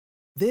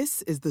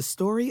This is the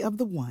story of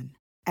the one.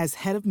 As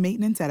head of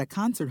maintenance at a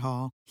concert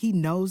hall, he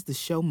knows the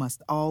show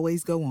must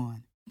always go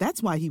on.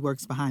 That's why he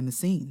works behind the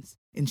scenes,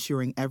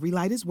 ensuring every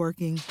light is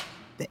working,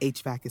 the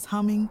HVAC is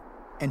humming,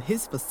 and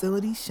his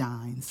facility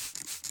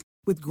shines.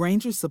 With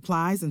Grainger's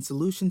supplies and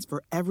solutions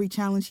for every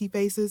challenge he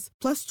faces,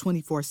 plus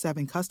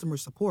 24/7 customer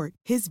support,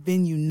 his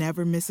venue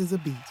never misses a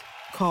beat.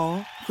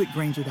 Call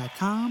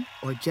quickgrainger.com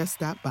or just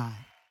stop by.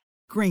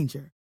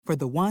 Grainger, for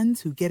the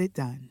ones who get it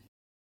done.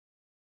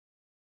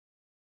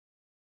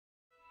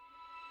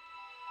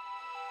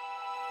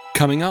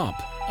 Coming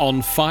up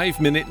on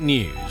 5 Minute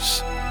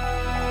News.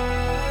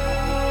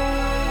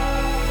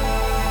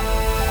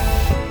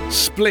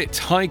 Split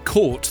High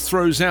Court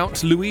throws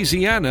out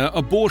Louisiana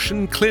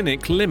abortion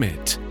clinic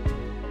limit.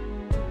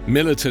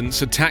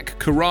 Militants attack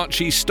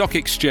Karachi Stock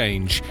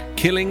Exchange,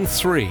 killing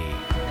 3.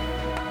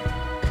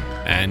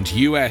 And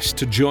US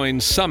to join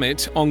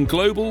summit on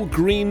global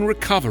green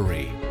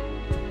recovery.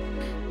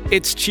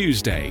 It's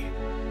Tuesday,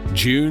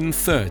 June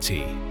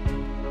 30.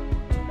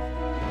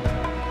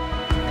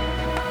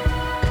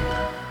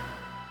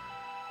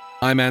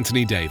 I'm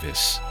Anthony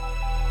Davis.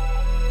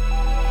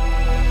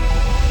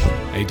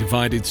 A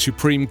divided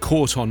Supreme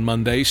Court on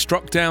Monday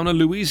struck down a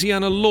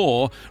Louisiana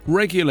law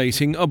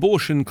regulating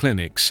abortion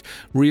clinics,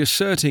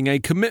 reasserting a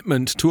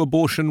commitment to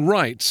abortion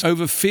rights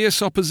over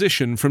fierce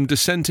opposition from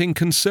dissenting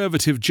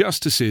conservative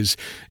justices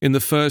in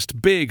the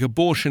first big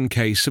abortion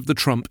case of the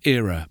Trump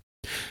era.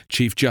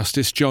 Chief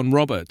Justice John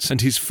Roberts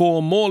and his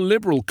 4 more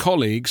liberal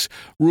colleagues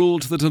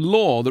ruled that a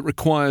law that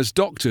requires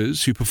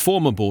doctors who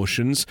perform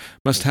abortions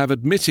must have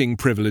admitting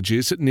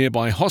privileges at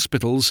nearby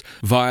hospitals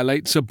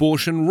violates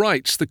abortion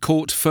rights the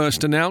court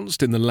first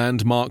announced in the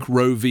landmark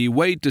Roe v.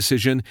 Wade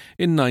decision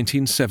in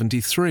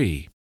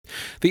 1973.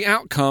 The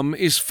outcome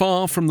is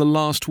far from the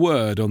last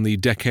word on the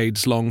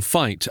decades-long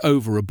fight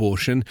over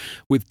abortion,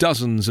 with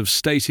dozens of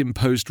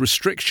state-imposed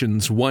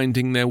restrictions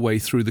winding their way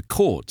through the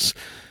courts.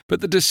 But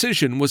the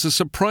decision was a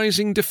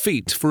surprising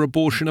defeat for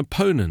abortion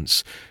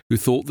opponents, who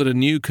thought that a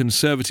new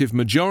conservative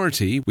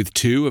majority, with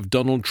 2 of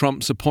Donald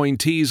Trump's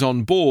appointees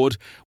on board,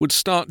 would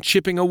start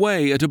chipping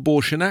away at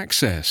abortion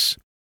access.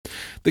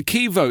 The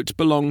key vote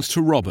belongs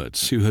to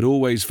Roberts, who had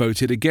always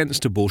voted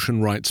against abortion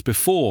rights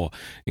before,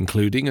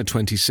 including a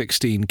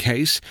 2016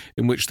 case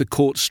in which the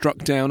court struck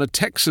down a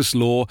Texas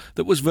law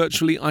that was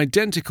virtually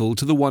identical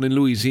to the one in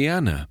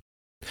Louisiana.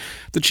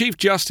 The Chief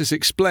Justice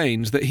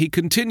explains that he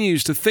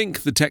continues to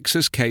think the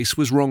Texas case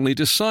was wrongly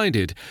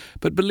decided,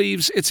 but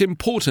believes it's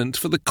important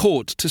for the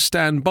court to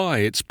stand by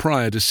its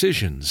prior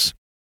decisions.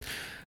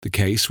 The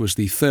case was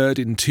the third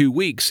in 2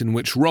 weeks in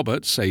which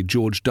Roberts, a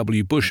George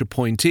W. Bush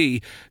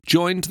appointee,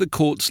 joined the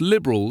court's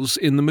liberals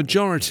in the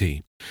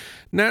majority.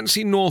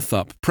 Nancy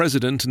Northup,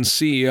 president and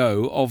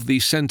CEO of the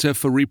Center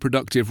for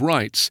Reproductive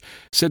Rights,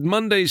 said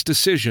Monday's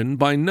decision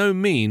by no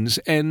means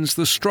ends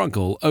the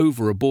struggle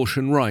over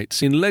abortion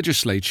rights in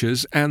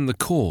legislatures and the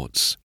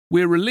courts.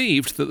 We're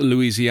relieved that the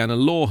Louisiana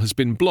law has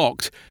been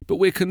blocked, but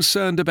we're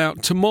concerned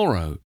about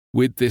tomorrow.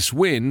 With this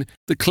win,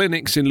 the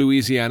clinics in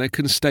Louisiana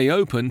can stay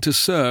open to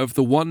serve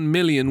the 1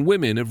 million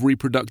women of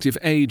reproductive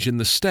age in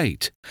the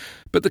state.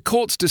 But the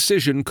court's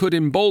decision could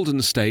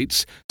embolden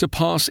states to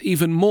pass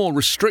even more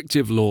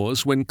restrictive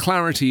laws when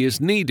clarity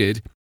is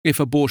needed if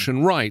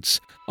abortion rights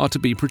are to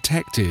be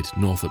protected,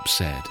 Northup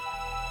said.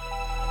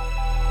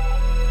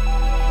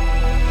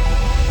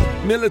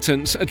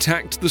 Militants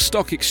attacked the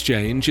stock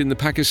exchange in the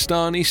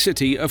Pakistani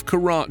city of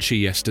Karachi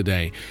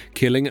yesterday,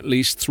 killing at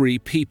least 3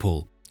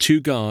 people. 2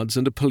 guards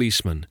and a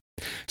policeman.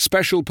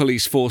 Special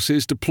police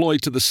forces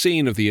deployed to the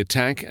scene of the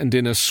attack and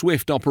in a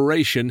swift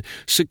operation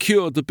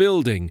secured the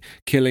building,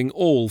 killing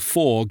all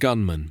 4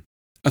 gunmen.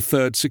 A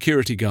 3rd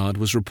security guard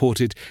was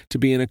reported to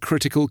be in a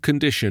critical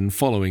condition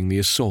following the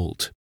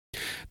assault.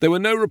 There were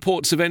no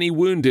reports of any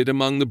wounded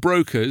among the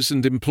brokers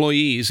and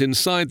employees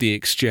inside the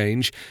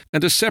exchange,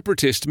 and a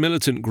separatist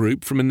militant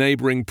group from a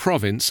neighbouring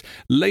province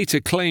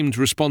later claimed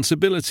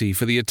responsibility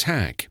for the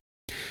attack.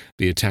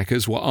 The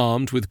attackers were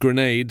armed with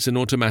grenades and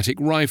automatic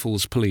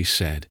rifles, police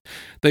said.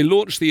 They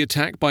launched the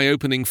attack by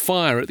opening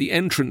fire at the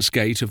entrance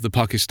gate of the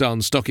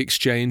Pakistan Stock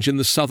Exchange in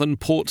the southern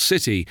port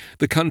city,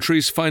 the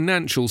country's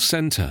financial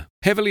centre.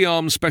 Heavily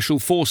armed special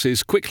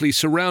forces quickly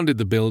surrounded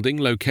the building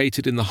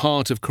located in the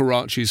heart of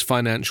Karachi's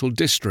financial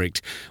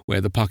district,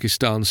 where the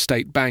Pakistan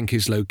State Bank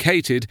is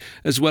located,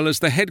 as well as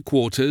the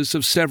headquarters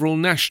of several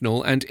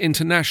national and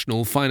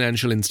international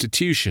financial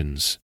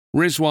institutions.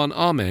 Rizwan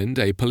Ahmed,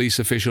 a police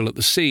official at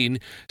the scene,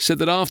 said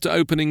that after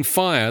opening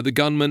fire, the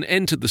gunman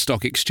entered the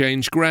stock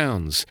exchange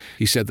grounds.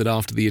 He said that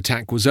after the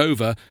attack was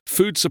over,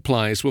 food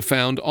supplies were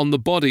found on the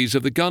bodies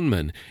of the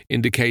gunmen,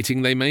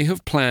 indicating they may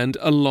have planned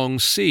a long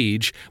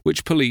siege,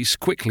 which police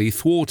quickly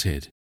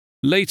thwarted.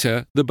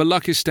 Later, the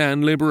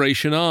Balochistan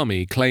Liberation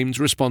Army claimed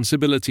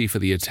responsibility for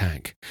the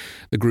attack.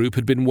 The group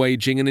had been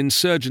waging an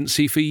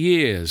insurgency for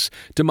years,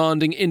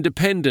 demanding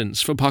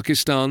independence for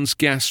Pakistan's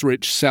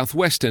gas-rich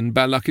southwestern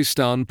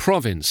Balochistan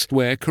province,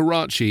 where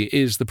Karachi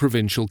is the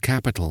provincial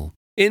capital.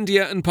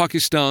 India and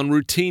Pakistan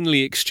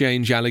routinely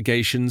exchange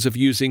allegations of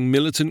using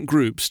militant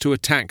groups to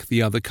attack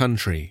the other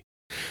country.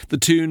 The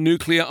two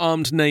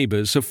nuclear-armed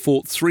neighbours have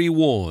fought 3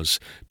 wars,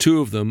 2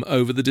 of them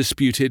over the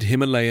disputed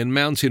Himalayan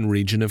mountain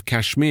region of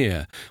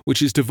Kashmir,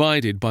 which is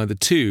divided by the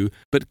two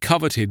but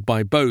coveted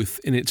by both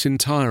in its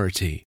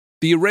entirety.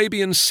 The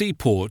Arabian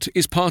seaport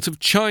is part of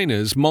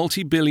China's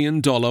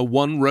multi-billion-dollar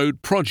One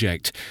Road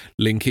project,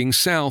 linking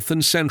South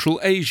and Central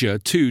Asia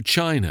to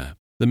China.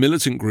 The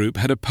militant group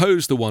had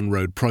opposed the One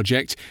Road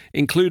project,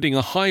 including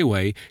a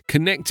highway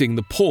connecting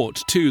the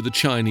port to the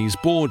Chinese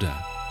border.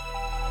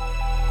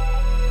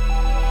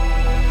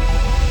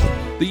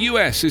 The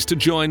US is to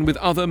join with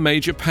other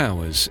major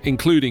powers,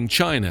 including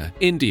China,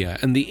 India,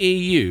 and the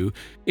EU,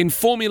 in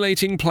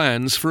formulating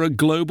plans for a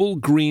global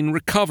green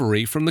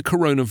recovery from the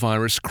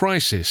coronavirus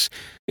crisis,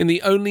 in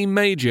the only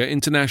major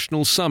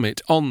international summit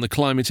on the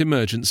climate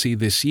emergency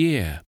this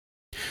year.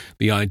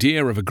 The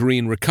idea of a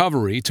green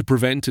recovery to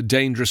prevent a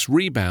dangerous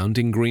rebound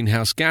in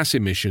greenhouse gas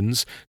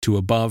emissions to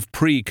above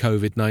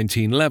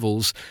pre-COVID-19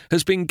 levels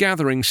has been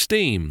gathering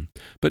steam,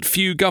 but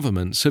few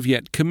governments have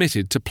yet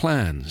committed to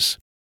plans.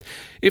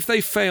 If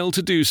they fail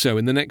to do so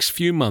in the next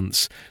few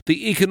months,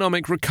 the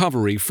economic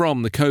recovery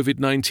from the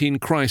COVID-19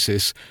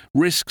 crisis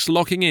risks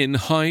locking in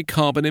high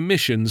carbon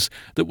emissions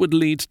that would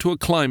lead to a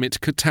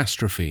climate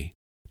catastrophe.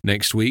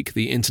 Next week,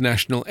 the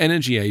International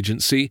Energy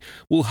Agency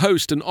will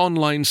host an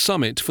online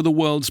summit for the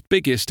world's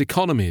biggest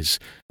economies,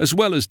 as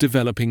well as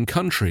developing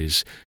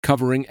countries,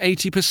 covering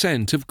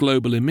 80% of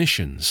global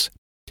emissions.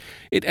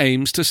 It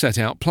aims to set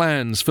out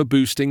plans for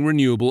boosting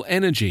renewable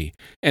energy,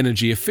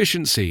 energy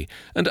efficiency,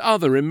 and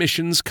other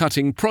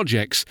emissions-cutting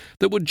projects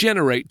that would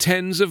generate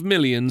tens of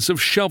millions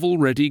of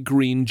shovel-ready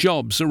green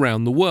jobs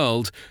around the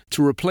world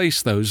to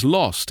replace those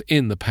lost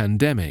in the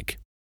pandemic.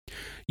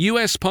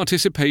 US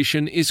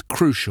participation is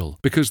crucial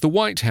because the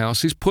White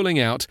House is pulling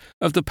out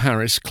of the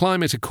Paris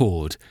Climate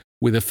Accord,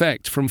 with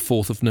effect from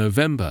 4th of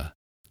November,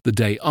 the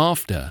day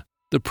after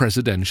the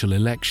presidential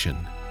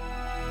election.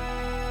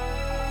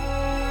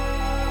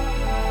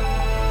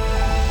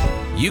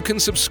 You can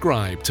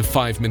subscribe to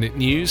 5-Minute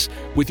News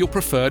with your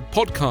preferred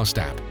podcast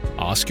app,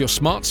 ask your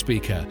smart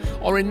speaker,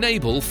 or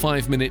enable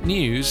 5-Minute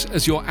News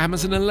as your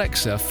Amazon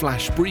Alexa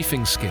flash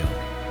briefing skill.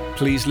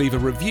 Please leave a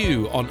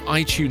review on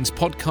iTunes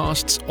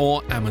Podcasts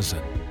or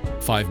Amazon.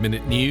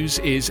 5-Minute News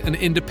is an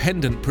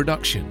independent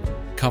production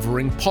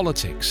covering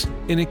politics,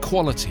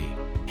 inequality,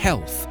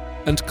 health,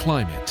 and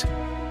climate,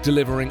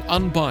 delivering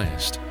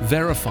unbiased,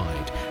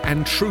 verified,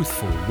 and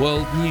truthful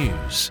world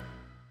news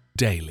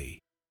daily.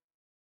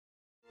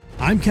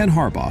 I'm Ken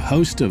Harbaugh,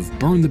 host of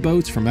Burn the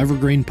Boats from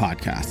Evergreen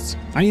Podcasts.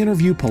 I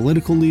interview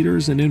political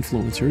leaders and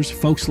influencers,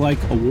 folks like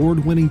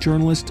award-winning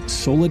journalist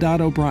Soledad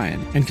O'Brien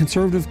and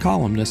conservative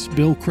columnist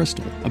Bill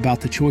Kristol,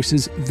 about the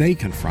choices they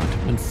confront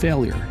when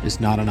failure is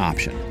not an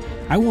option.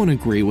 I won't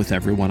agree with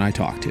everyone I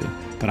talk to,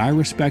 but I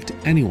respect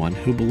anyone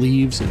who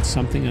believes in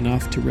something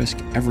enough to risk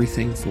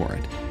everything for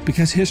it.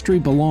 Because history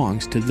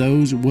belongs to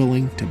those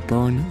willing to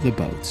burn the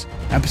boats.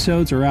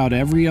 Episodes are out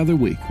every other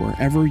week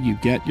wherever you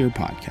get your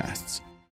podcasts.